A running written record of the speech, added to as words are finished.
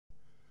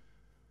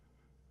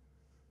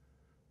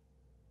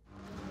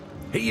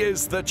He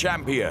is the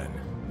champion.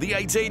 The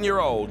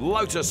 18-year-old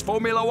Lotus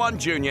Formula One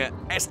junior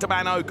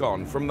Esteban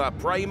Ocon from the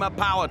Prema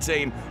Power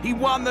Team. He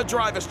won the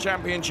Drivers'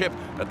 Championship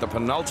at the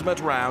penultimate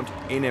round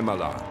in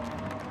Imola.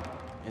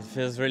 It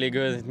feels really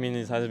good. It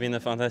means it has been a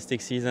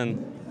fantastic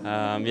season.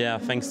 Yeah,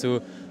 thanks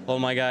to all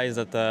my guys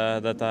that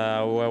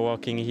were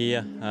working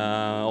here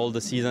all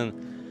the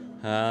season.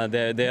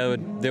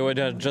 They were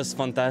just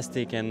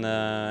fantastic,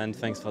 and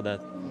thanks for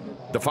that.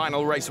 The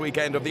final race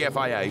weekend of the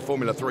FIA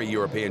Formula 3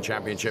 European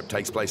Championship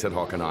takes place at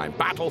Hockenheim.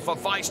 Battle for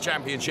Vice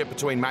Championship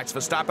between Max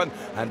Verstappen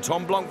and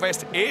Tom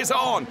Blomqvist is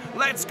on.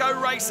 Let's go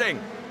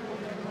racing.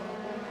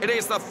 It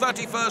is the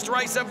 31st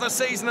race of the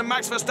season, and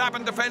Max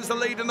Verstappen defends the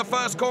lead in the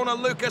first corner.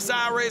 Lucas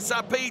Auer is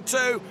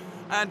P2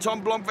 and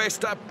Tom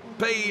Blomqvist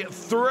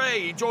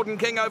P3. Jordan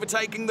King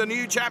overtaking the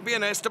new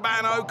champion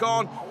Esteban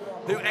Ocon,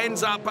 who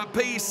ends up at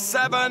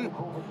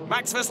P7.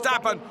 Max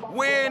Verstappen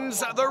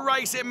wins the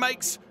race. It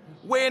makes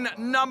win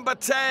number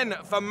 10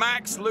 for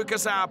Max.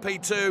 Lucas Auer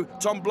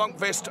P2, Tom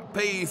Blomqvist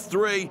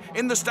P3.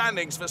 In the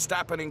standings,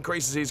 Verstappen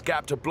increases his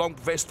gap to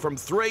Blomqvist from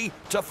 3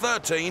 to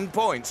 13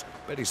 points.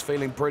 But he's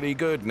feeling pretty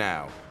good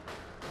now.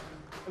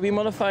 We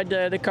modified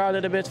the car a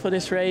little bit for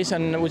this race,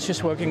 and it was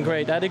just working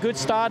great. I had a good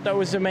start, that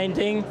was the main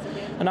thing,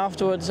 and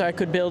afterwards I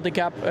could build the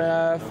gap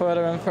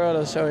further and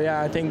further. So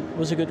yeah, I think it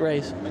was a good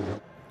race.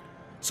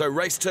 So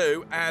race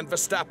 2, and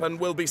Verstappen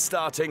will be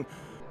starting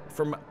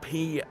from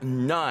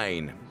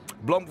P9.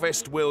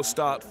 Blomqvist will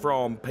start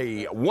from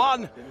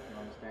P1,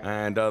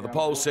 and the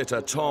pole sitter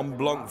Tom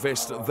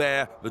Blomqvist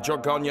there. The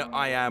Jogonia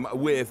I am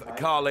with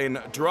Carlin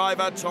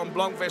driver. Tom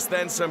Blomqvist,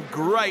 then some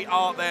great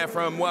art there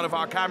from one of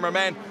our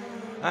cameramen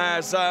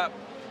as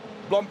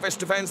Blomqvist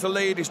defends the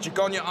lead. His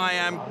Jogonia I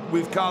am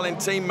with Carlin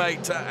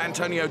teammate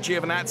Antonio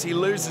Giovinazzi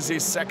loses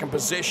his second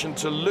position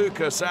to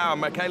Lucas Auer.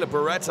 Michele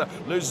Beretta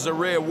loses a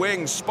rear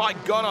wing.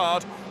 Spike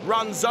Goddard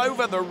runs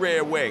over the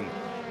rear wing.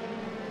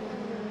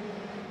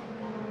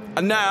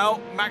 And now,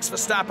 Max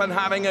Verstappen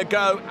having a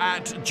go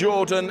at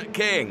Jordan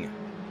King.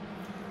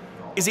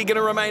 Is he going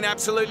to remain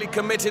absolutely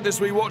committed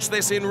as we watch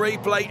this in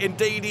replay?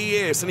 Indeed he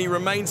is, and he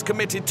remains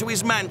committed to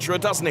his mantra,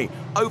 doesn't he?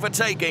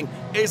 Overtaking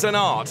is an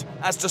art,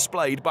 as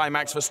displayed by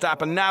Max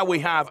Verstappen. Now we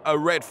have a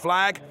red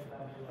flag.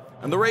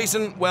 And the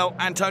reason, well,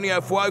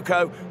 Antonio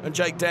Fuoco and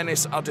Jake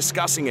Dennis are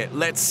discussing it.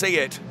 Let's see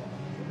it.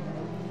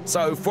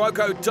 So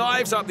Fuoco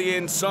dives up the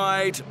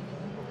inside.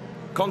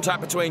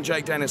 Contact between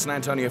Jake Dennis and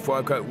Antonio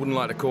Fuoco. Wouldn't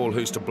like to call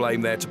who's to blame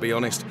there, to be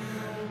honest.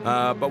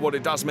 But what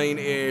it does mean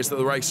is that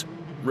the race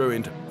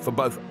ruined for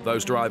both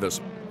those drivers.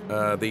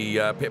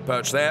 The pit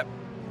perch there,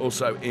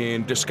 also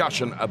in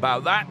discussion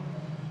about that.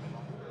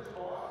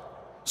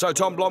 So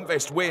Tom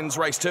Blomqvist wins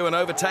race 2 and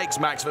overtakes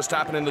Max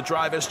Verstappen in the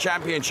Drivers'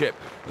 Championship.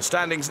 The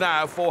standings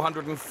now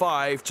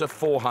 405 to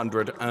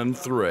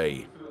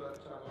 403.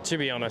 To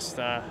be honest,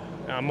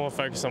 I'm more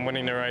focused on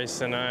winning the race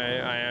than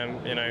I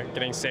am,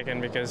 getting second,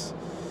 because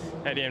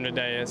at the end of the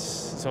day,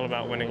 it's all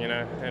about winning,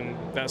 and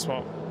that's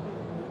what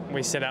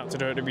we set out to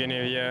do at the beginning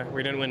of the year.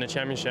 We didn't win the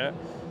championship,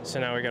 so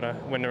now we got to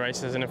win the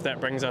races, and if that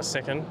brings us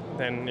second,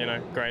 then,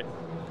 great.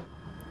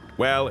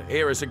 Well,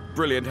 here is a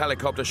brilliant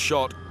helicopter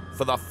shot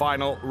for the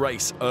final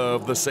race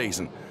of the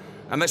season.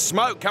 And there's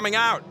smoke coming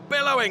out,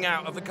 billowing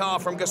out of the car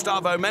from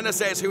Gustavo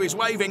Menezes, who is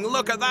waving.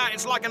 Look at that,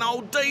 it's like an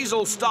old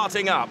diesel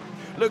starting up.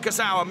 Lucas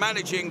Auer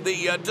managing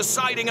the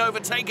deciding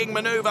overtaking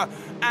manoeuvre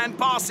and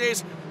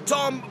passes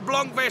Tom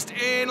Blomqvist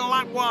in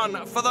lap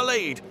 1 for the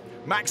lead.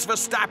 Max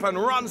Verstappen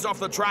runs off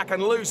the track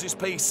and loses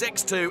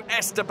P6 to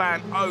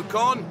Esteban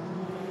Ocon.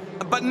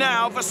 But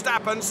now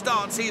Verstappen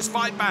starts his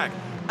fight back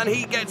and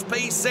he gets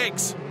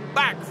P6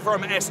 back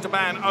from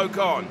Esteban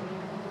Ocon.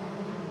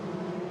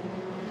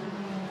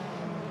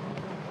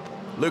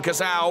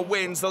 Lucas Auer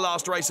wins the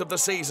last race of the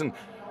season.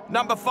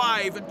 Number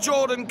 5,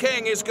 Jordan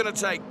King is going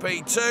to take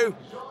P2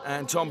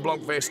 and Tom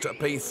Blomqvist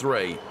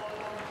P3.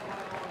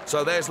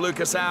 So there's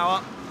Lucas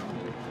Auer.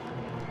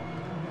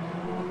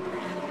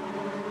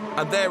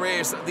 And there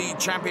is the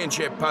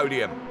championship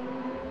podium.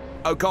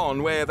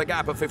 Ocon with a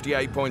gap of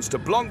 58 points to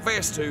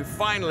Blomqvist, who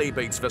finally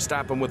beats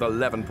Verstappen with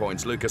 11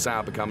 points. Lucas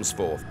Auer becomes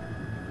 4th.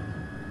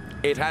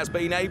 It has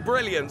been a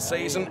brilliant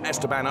season.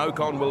 Esteban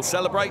Ocon will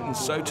celebrate, and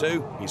so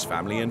too his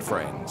family and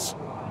friends.